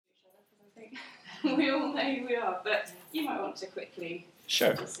We all know who we are, but you might want to quickly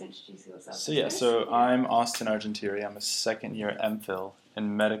just introduce yourself. So I'm Austin Argentieri. I'm a second-year MPhil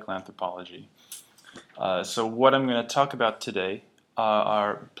in medical anthropology. So what I'm going to talk about today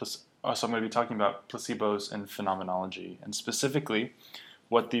I'm going to be talking about placebos and phenomenology, and specifically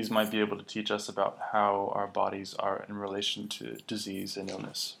what these might be able to teach us about how our bodies are in relation to disease and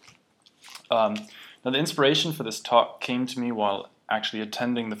illness. Now, the inspiration for this talk came to me while actually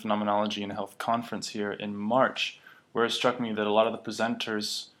attending the Phenomenology and Health Conference here in March, where it struck me that a lot of the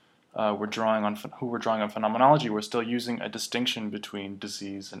presenters who were drawing on phenomenology were still using a distinction between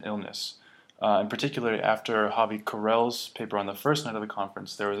disease and illness. In particular, after Javi Carrel's paper on the first night of the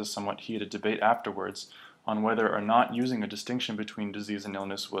conference, there was a somewhat heated debate afterwards on whether or not using a distinction between disease and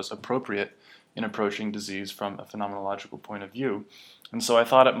illness was appropriate in approaching disease from a phenomenological point of view. And so I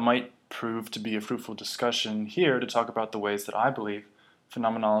thought it might prove to be a fruitful discussion here to talk about the ways that I believe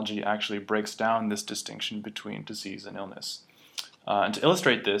phenomenology actually breaks down this distinction between disease and illness. And to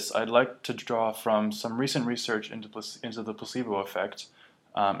illustrate this, I'd like to draw from some recent research into the placebo effect,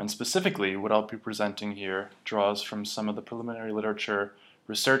 and specifically what I'll be presenting here draws from some of the preliminary literature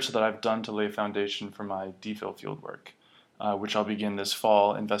research that I've done to lay a foundation for my DPhil fieldwork, which I'll begin this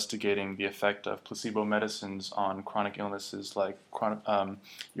fall investigating the effect of placebo medicines on chronic illnesses like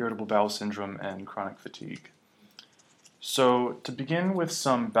irritable bowel syndrome and chronic fatigue. So to begin with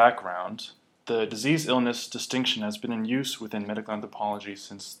some background, the disease-illness distinction has been in use within medical anthropology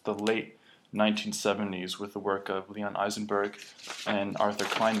since the late 1970s with the work of Leon Eisenberg and Arthur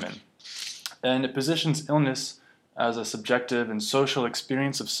Kleinman. And it positions illness as a subjective and social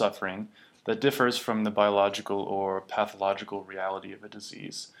experience of suffering that differs from the biological or pathological reality of a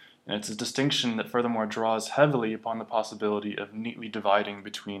disease. And it's a distinction that furthermore draws heavily upon the possibility of neatly dividing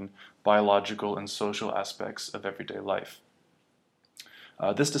between biological and social aspects of everyday life.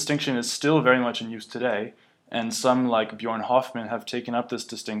 This distinction is still very much in use today, and some, like Bjorn Hoffman, have taken up this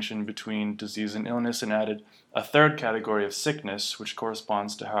distinction between disease and illness and added a third category of sickness, which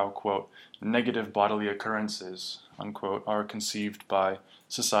corresponds to how, quote, negative bodily occurrences, unquote, are conceived by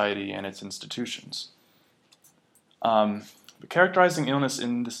society and its institutions. But characterizing illness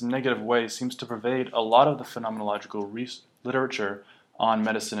in this negative way seems to pervade a lot of the phenomenological literature on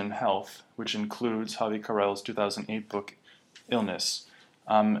medicine and health, which includes Javi Carrel's 2008 book, Illness.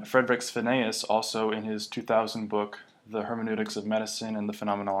 Friedrich Sveneus, also in his 2000 book, The Hermeneutics of Medicine and the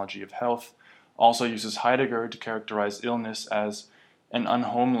Phenomenology of Health, also uses Heidegger to characterize illness as an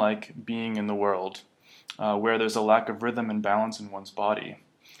unhomelike being in the world, where there's a lack of rhythm and balance in one's body.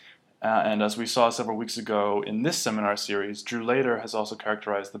 And as we saw several weeks ago in this seminar series, Drew Lader has also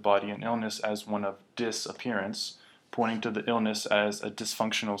characterized the body and illness as one of disappearance, pointing to the illness as a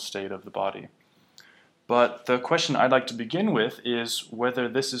dysfunctional state of the body. But the question I'd like to begin with is whether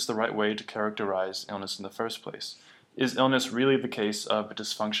this is the right way to characterize illness in the first place. Is illness really the case of a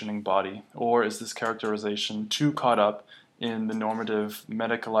dysfunctioning body, or is this characterization too caught up in the normative,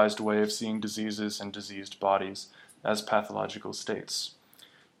 medicalized way of seeing diseases and diseased bodies as pathological states?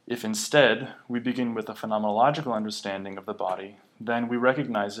 If instead we begin with a phenomenological understanding of the body, then we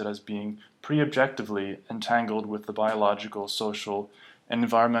recognize it as being pre-objectively entangled with the biological, social, and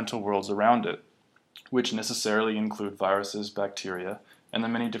environmental worlds around it, which necessarily include viruses, bacteria, and the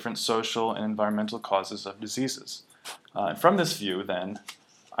many different social and environmental causes of diseases. And from this view, then,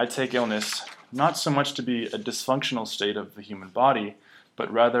 I take illness not so much to be a dysfunctional state of the human body,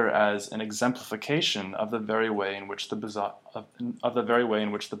 but rather as an exemplification of the very way in which the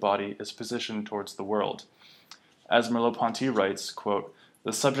body is positioned towards the world. As Merleau-Ponty writes, quote,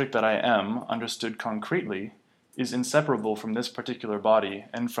 "The subject that I am, understood concretely, is inseparable from this particular body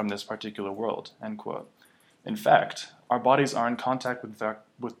and from this particular world," end quote. In fact, our bodies are in contact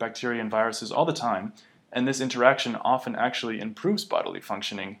with bacteria and viruses all the time, and this interaction often actually improves bodily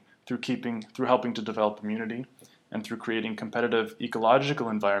functioning through helping to develop immunity and through creating competitive ecological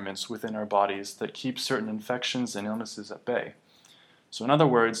environments within our bodies that keep certain infections and illnesses at bay. So in other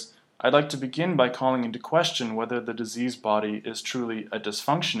words, I'd like to begin by calling into question whether the diseased body is truly a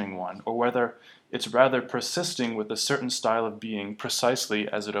dysfunctioning one, or whether it's rather persisting with a certain style of being precisely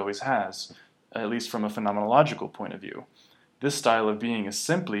as it always has, at least from a phenomenological point of view. This style of being is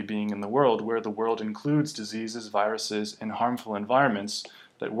simply being in the world where the world includes diseases, viruses, and harmful environments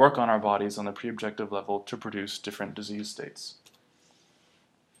that work on our bodies on the pre-objective level to produce different disease states.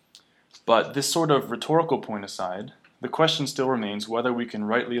 But this sort of rhetorical point aside, the question still remains whether we can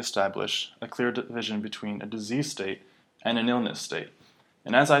rightly establish a clear division between a disease state and an illness state.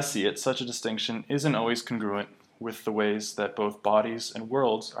 And as I see it, such a distinction isn't always congruent with the ways that both bodies and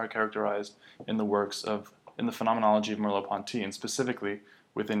worlds are characterized in the phenomenology of Merleau-Ponty, and specifically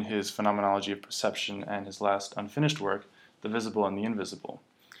within his Phenomenology of Perception and his last unfinished work, The Visible and the Invisible.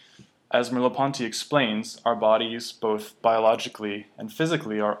 As Merleau-Ponty explains, our bodies, both biologically and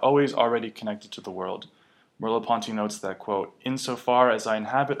physically, are always already connected to the world. Merleau-Ponty notes that, quote, "Insofar as I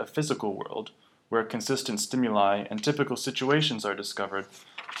inhabit a physical world, where consistent stimuli and typical situations are discovered,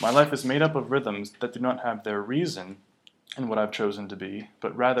 my life is made up of rhythms that do not have their reason in what I've chosen to be,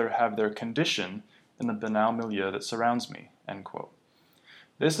 but rather have their condition in the banal milieu that surrounds me," end quote.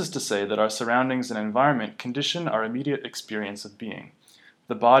 This is to say that our surroundings and environment condition our immediate experience of being.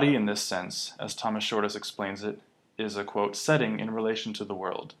 The body, in this sense, as Thomas Shortus explains it, is a, quote, "setting in relation to the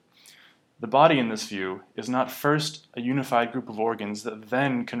world." The body, in this view, is not first a unified group of organs that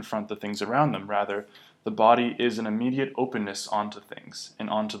then confront the things around them. Rather, the body is an immediate openness onto things and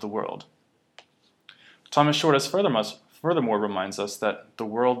onto the world. Thomas Shortus furthermore reminds us that the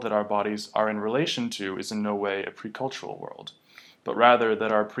world that our bodies are in relation to is in no way a pre-cultural world, but rather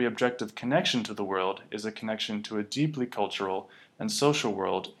that our pre-objective connection to the world is a connection to a deeply cultural and social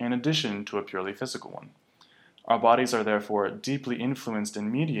world in addition to a purely physical one. Our bodies are therefore deeply influenced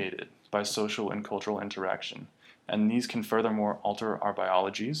and mediated by social and cultural interaction, and these can furthermore alter our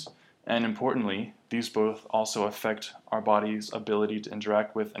biologies, and importantly, these both also affect our body's ability to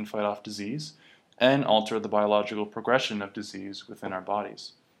interact with and fight off disease, and alter the biological progression of disease within our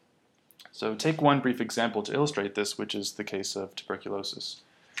bodies. So take one brief example to illustrate this, which is the case of tuberculosis.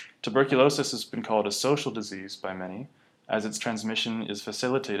 Tuberculosis has been called a social disease by many, as its transmission is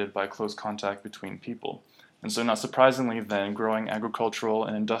facilitated by close contact between people. And so not surprisingly then, growing agricultural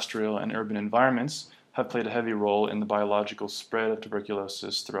and industrial and urban environments have played a heavy role in the biological spread of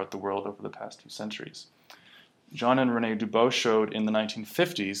tuberculosis throughout the world over the past few centuries. Jean and René Dubos showed in the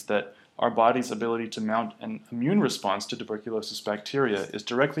 1950s that our body's ability to mount an immune response to tuberculosis bacteria is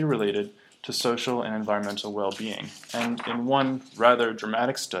directly related to social and environmental well-being. And in one rather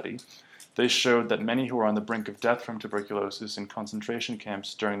dramatic study, they showed that many who were on the brink of death from tuberculosis in concentration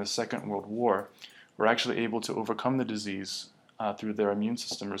camps during the Second World War were actually able to overcome the disease through their immune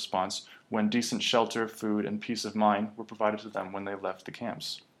system response when decent shelter, food, and peace of mind were provided to them when they left the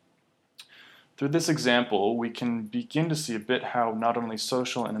camps. Through this example, we can begin to see a bit how not only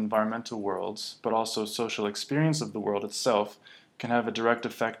social and environmental worlds, but also social experience of the world itself can have a direct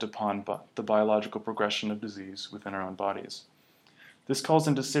effect upon the biological progression of disease within our own bodies. This calls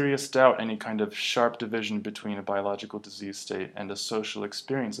into serious doubt any kind of sharp division between a biological disease state and a social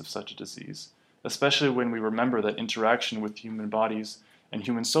experience of such a disease, especially when we remember that interaction with human bodies and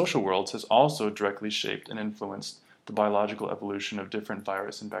human social worlds has also directly shaped and influenced the biological evolution of different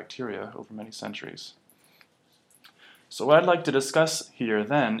viruses and bacteria over many centuries. So what I'd like to discuss here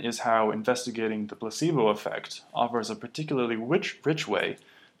then is how investigating the placebo effect offers a particularly rich way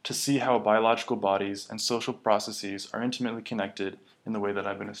to see how biological bodies and social processes are intimately connected in the way that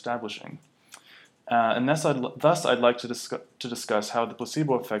I've been establishing. And thus I'd like to discuss how the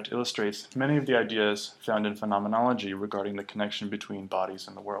placebo effect illustrates many of the ideas found in phenomenology regarding the connection between bodies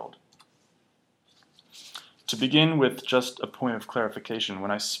and the world. To begin with just a point of clarification,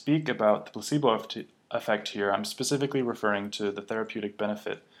 when I speak about the placebo effect here, I'm specifically referring to the therapeutic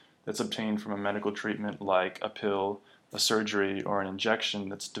benefit that's obtained from a medical treatment like a pill, a surgery, or an injection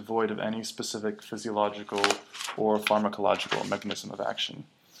that's devoid of any specific physiological or pharmacological mechanism of action.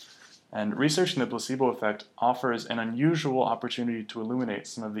 And researching the placebo effect offers an unusual opportunity to illuminate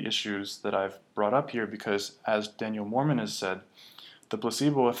some of the issues that I've brought up here because, as Daniel Moorman has said, the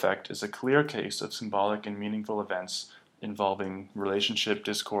placebo effect is a clear case of symbolic and meaningful events involving relationship,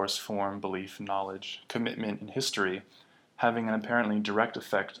 discourse, form, belief, knowledge, commitment, and history, having an apparently direct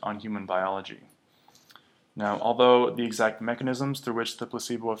effect on human biology. Now, although the exact mechanisms through which the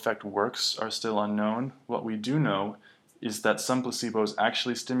placebo effect works are still unknown, what we do know is that some placebos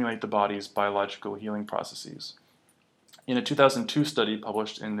actually stimulate the body's biological healing processes. In a 2002 study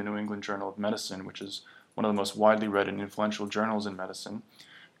published in the New England Journal of Medicine, which is one of the most widely read and influential journals in medicine,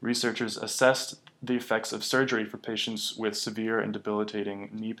 researchers assessed the effects of surgery for patients with severe and debilitating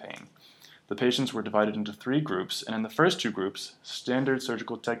knee pain. The patients were divided into 3 groups, and in the first 2 groups, standard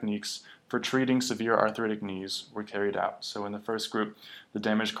surgical techniques for treating severe arthritic knees were carried out. So in the first group, the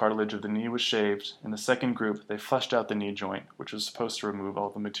damaged cartilage of the knee was shaved. In the second group, they fleshed out the knee joint, which was supposed to remove all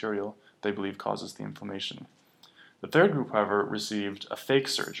the material they believe causes the inflammation. The third group, however, received a fake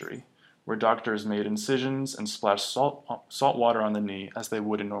surgery, where doctors made incisions and splashed salt water on the knee as they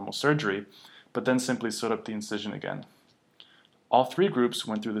would in normal surgery, but then simply sewed up the incision again. All 3 groups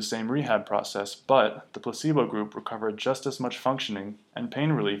went through the same rehab process, but the placebo group recovered just as much functioning and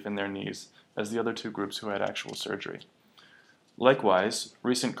pain relief in their knees as the other 2 groups who had actual surgery. Likewise,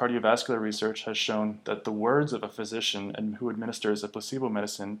 recent cardiovascular research has shown that the words of a physician who administers a placebo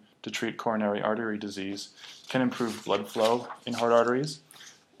medicine to treat coronary artery disease can improve blood flow in heart arteries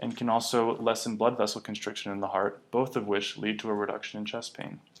and can also lessen blood vessel constriction in the heart, both of which lead to a reduction in chest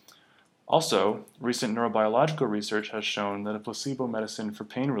pain. Also, recent neurobiological research has shown that a placebo medicine for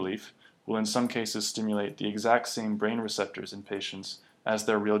pain relief will in some cases stimulate the exact same brain receptors in patients as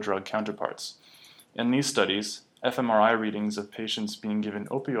their real drug counterparts. In these studies, fMRI readings of patients being given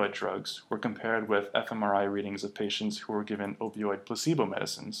opioid drugs were compared with fMRI readings of patients who were given opioid placebo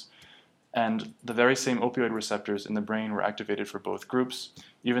medicines, and the very same opioid receptors in the brain were activated for both groups,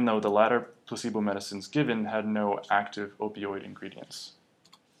 even though the latter placebo medicines given had no active opioid ingredients.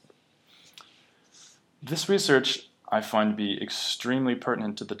 This research I find to be extremely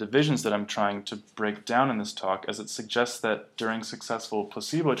pertinent to the divisions that I'm trying to break down in this talk, as it suggests that during successful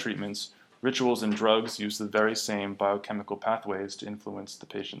placebo treatments, rituals and drugs use the very same biochemical pathways to influence the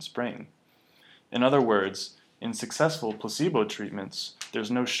patient's brain. In other words, in successful placebo treatments, there's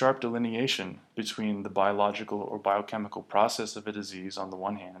no sharp delineation between the biological or biochemical process of a disease on the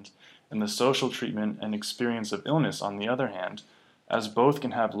one hand, and the social treatment and experience of illness on the other hand, as both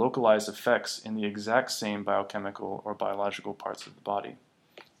can have localized effects in the exact same biochemical or biological parts of the body.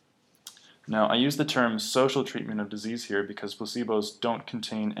 Now, I use the term social treatment of disease here because placebos don't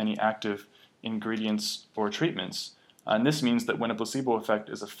contain any active ingredients or treatments, and this means that when a placebo treatment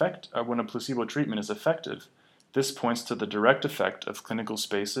is effective, this points to the direct effect of clinical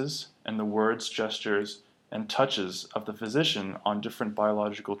spaces and the words, gestures, and touches of the physician on different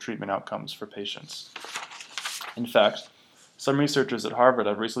biological treatment outcomes for patients. In fact, some researchers at Harvard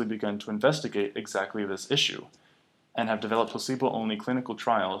have recently begun to investigate exactly this issue and have developed placebo-only clinical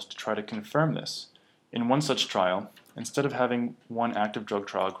trials to try to confirm this. In one such trial, instead of having one active drug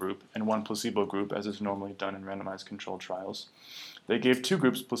trial group and one placebo group, as is normally done in randomized controlled trials, they gave two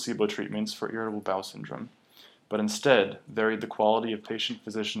groups placebo treatments for irritable bowel syndrome, but instead varied the quality of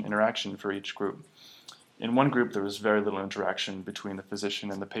patient-physician interaction for each group. In one group, there was very little interaction between the physician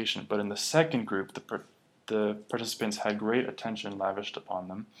and the patient, but in the second group, the participants had great attention lavished upon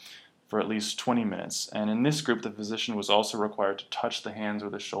them for at least 20 minutes. And in this group, the physician was also required to touch the hands or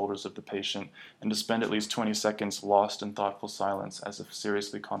the shoulders of the patient and to spend at least 20 seconds lost in thoughtful silence as if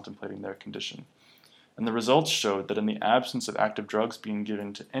seriously contemplating their condition. And the results showed that in the absence of active drugs being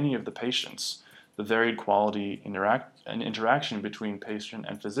given to any of the patients, the varied quality and interaction between patient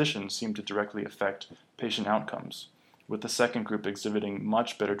and physician seemed to directly affect patient outcomes, with the second group exhibiting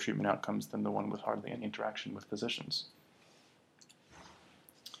much better treatment outcomes than the one with hardly any interaction with physicians.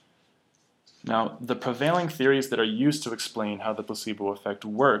 Now, the prevailing theories that are used to explain how the placebo effect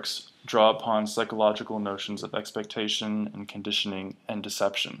works draw upon psychological notions of expectation and conditioning and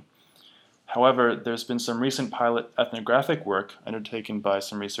deception. However, there's been some recent pilot ethnographic work undertaken by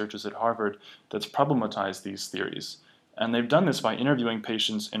some researchers at Harvard that's problematized these theories, and they've done this by interviewing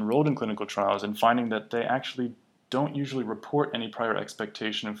patients enrolled in clinical trials and finding that they actually don't usually report any prior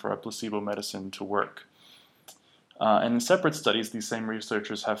expectation for a placebo medicine to work. And in separate studies, these same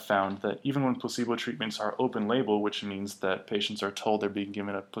researchers have found that even when placebo treatments are open label, which means that patients are told they're being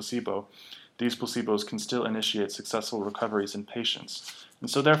given a placebo, these placebos can still initiate successful recoveries in patients. And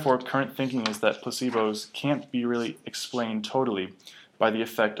so therefore, current thinking is that placebos can't be really explained totally by the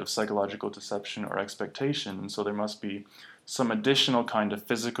effect of psychological deception or expectation, and so there must be some additional kind of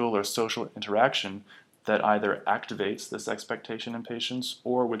physical or social interaction that either activates this expectation in patients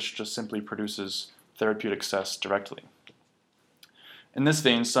or which just simply produces therapeutic success directly. In this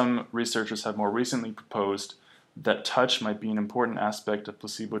vein, some researchers have more recently proposed that touch might be an important aspect of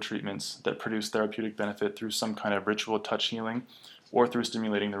placebo treatments that produce therapeutic benefit through some kind of ritual touch healing or through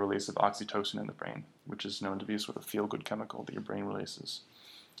stimulating the release of oxytocin in the brain, which is known to be sort of a feel-good chemical that your brain releases.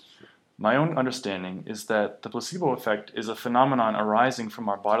 My own understanding is that the placebo effect is a phenomenon arising from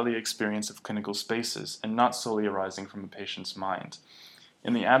our bodily experience of clinical spaces and not solely arising from a patient's mind.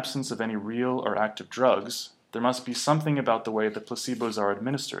 In the absence of any real or active drugs, there must be something about the way that placebos are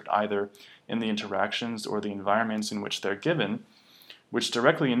administered, either in the interactions or the environments in which they're given, which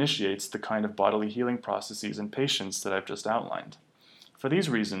directly initiates the kind of bodily healing processes in patients that I've just outlined. For these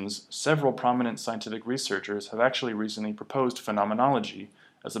reasons, several prominent scientific researchers have actually recently proposed phenomenology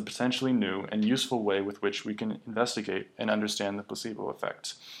as a potentially new and useful way with which we can investigate and understand the placebo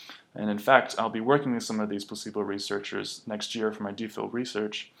effect. And in fact, I'll be working with some of these placebo researchers next year for my DPhil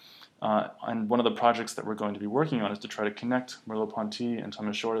research. And one of the projects that we're going to be working on is to try to connect Merleau-Ponty and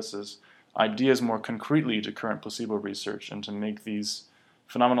Thomas Shortis's ideas more concretely to current placebo research and to make these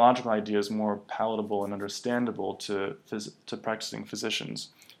phenomenological ideas more palatable and understandable to practicing physicians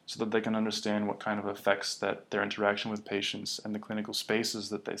so that they can understand what kind of effects that their interaction with patients and the clinical spaces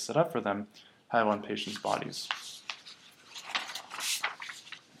that they set up for them have on patients' bodies.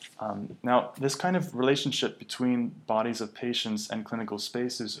 Now, this kind of relationship between bodies of patients and clinical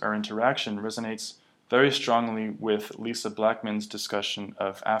spaces or interaction resonates very strongly with Lisa Blackman's discussion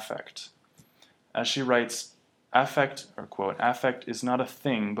of affect. As she writes, affect, or quote, affect is not a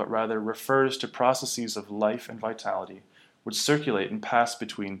thing, but rather refers to processes of life and vitality which circulate and pass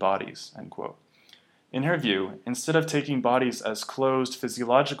between bodies, end quote. In her view, instead of taking bodies as closed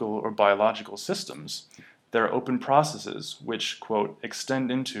physiological or biological systems, they're open processes which, quote, extend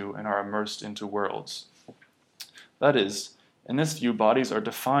into and are immersed into worlds. That is, in this view, bodies are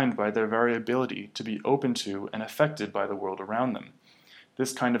defined by their variability to be open to and affected by the world around them.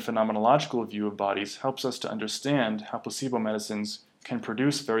 This kind of phenomenological view of bodies helps us to understand how placebo medicines can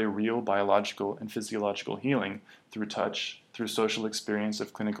produce very real biological and physiological healing through touch, through social experience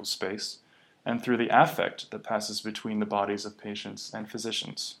of clinical space, and through the affect that passes between the bodies of patients and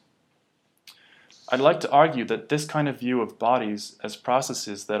physicians. I'd like to argue that this kind of view of bodies as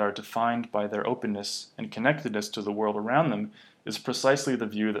processes that are defined by their openness and connectedness to the world around them is precisely the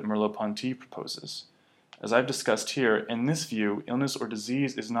view that Merleau-Ponty proposes. As I've discussed here, in this view, illness or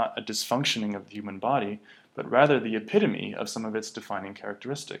disease is not a dysfunctioning of the human body, but rather the epitome of some of its defining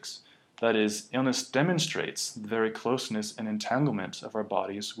characteristics. That is, illness demonstrates the very closeness and entanglement of our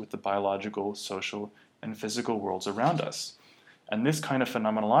bodies with the biological, social, and physical worlds around us. And this kind of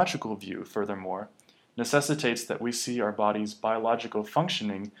phenomenological view, furthermore, necessitates that we see our body's biological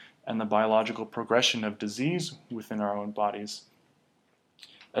functioning and the biological progression of disease within our own bodies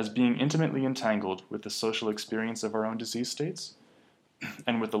as being intimately entangled with the social experience of our own disease states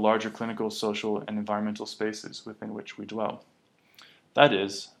and with the larger clinical, social, and environmental spaces within which we dwell. That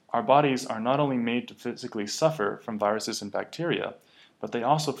is, our bodies are not only made to physically suffer from viruses and bacteria, but they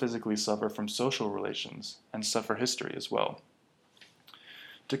also physically suffer from social relations and suffer history as well.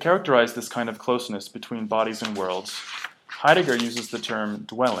 To characterize this kind of closeness between bodies and worlds, Heidegger uses the term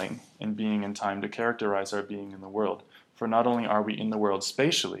dwelling in Being and Time to characterize our being in the world, for not only are we in the world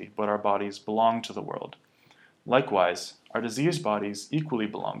spatially, but our bodies belong to the world. Likewise, our diseased bodies equally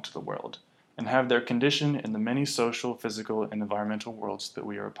belong to the world, and have their condition in the many social, physical, and environmental worlds that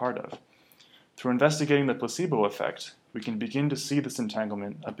we are a part of. Through investigating the placebo effect, we can begin to see this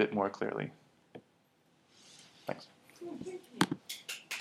entanglement a bit more clearly. Thanks.